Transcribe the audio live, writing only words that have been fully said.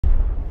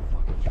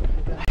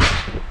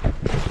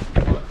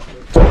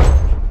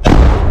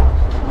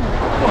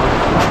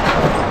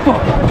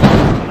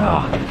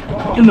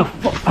fuck! In the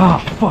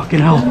fucking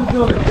hell!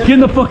 Get in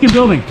the fucking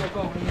building!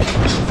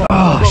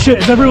 Oh shit!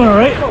 Is everyone all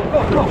right?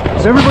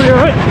 Is everybody all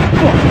right?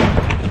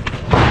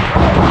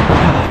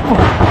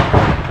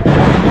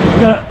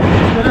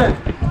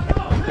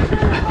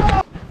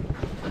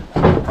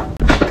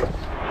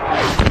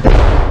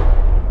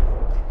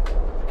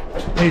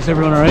 Hey, is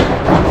everyone all right?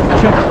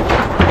 Check.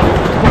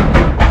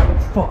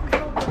 Fuck.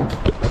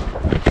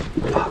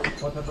 Fuck.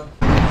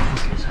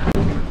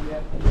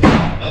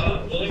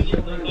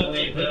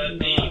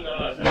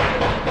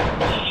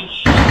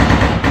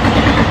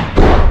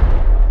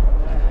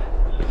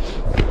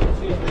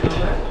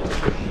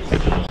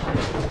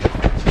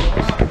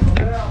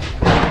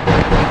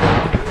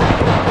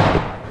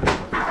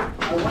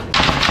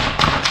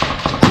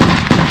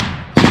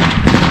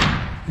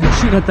 They're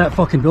shooting at that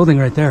fucking building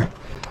right there. Do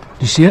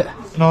you see it?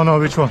 No,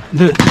 which one?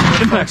 The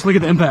impacts, look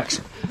at the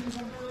impacts.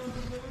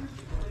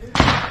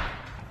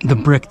 The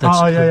brick that's...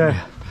 Oh,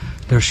 yeah.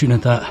 They're shooting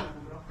at that.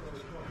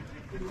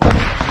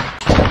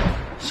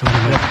 So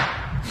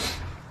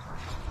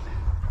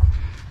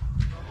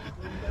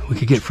we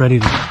could get Freddy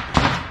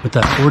with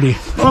that 40.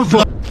 Oh,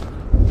 fuck.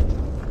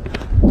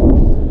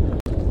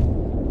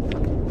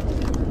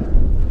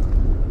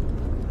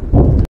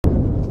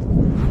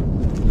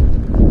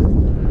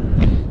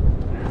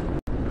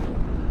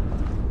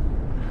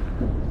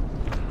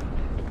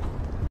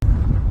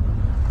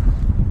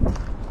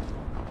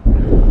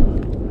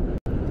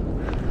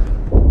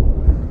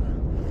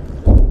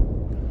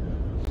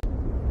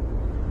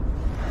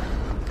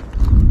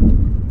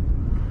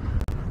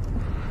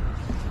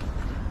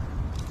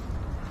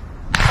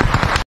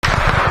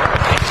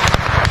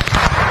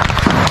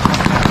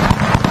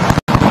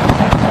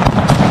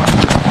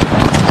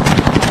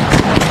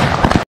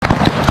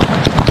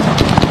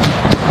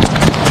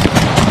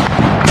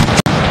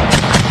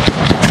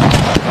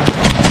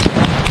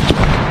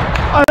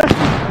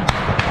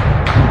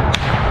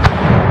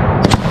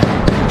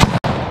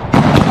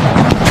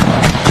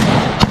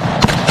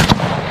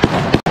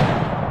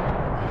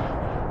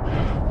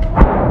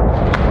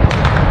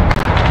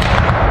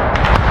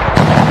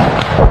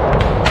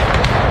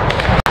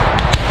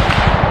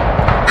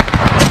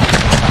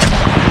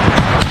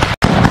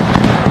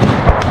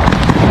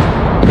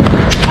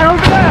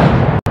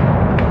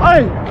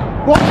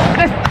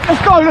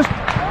 Let's go, let's...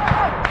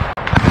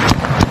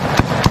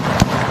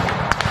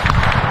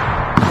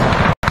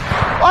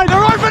 Hey,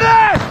 they're over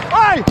there!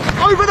 Hey,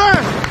 over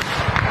there!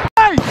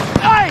 Hey,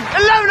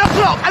 11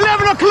 o'clock,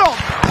 11 o'clock!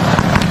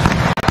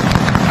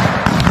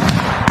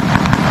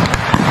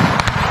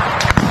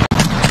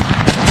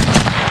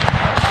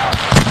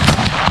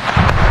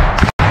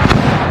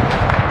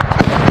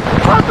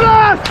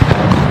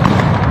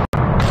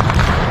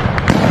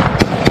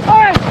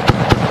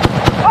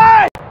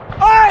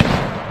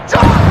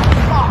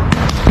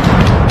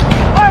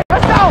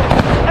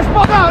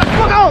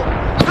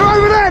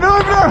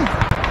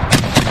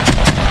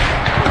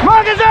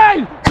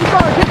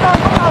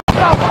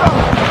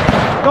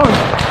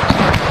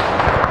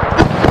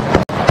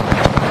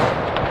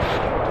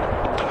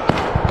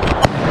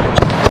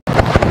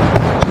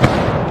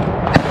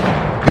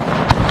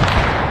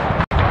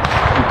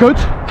 Good.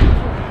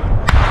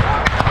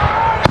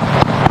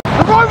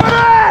 They're over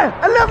there!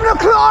 11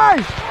 o'clock!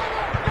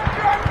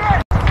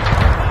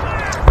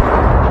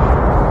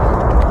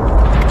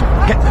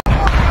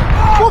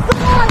 What's the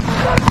light?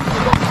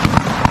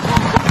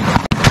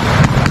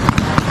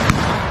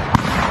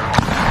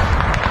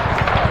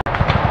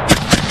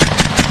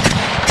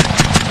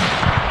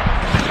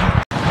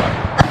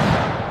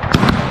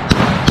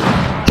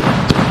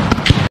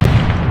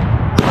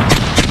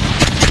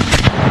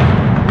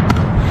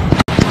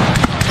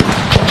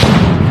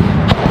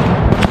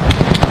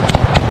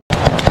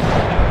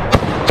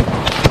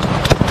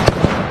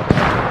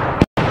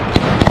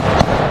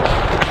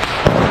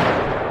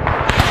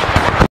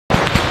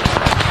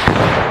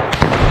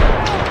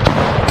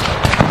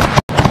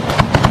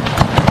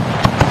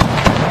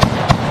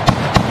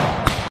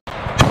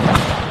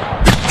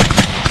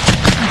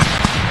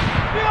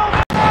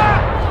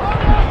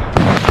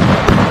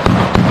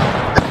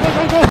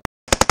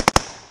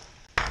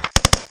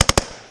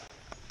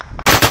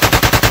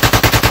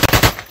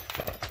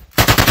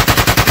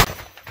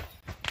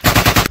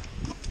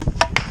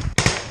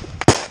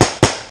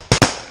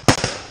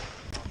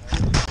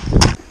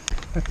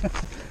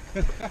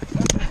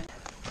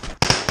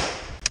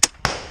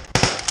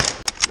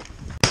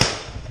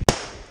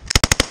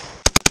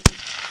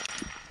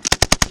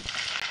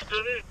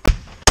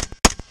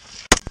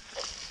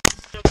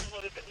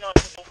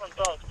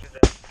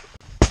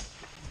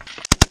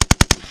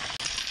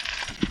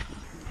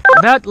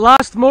 That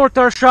last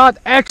mortar shot,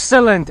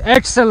 excellent,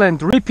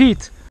 excellent.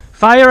 Repeat.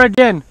 Fire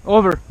again.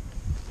 Over.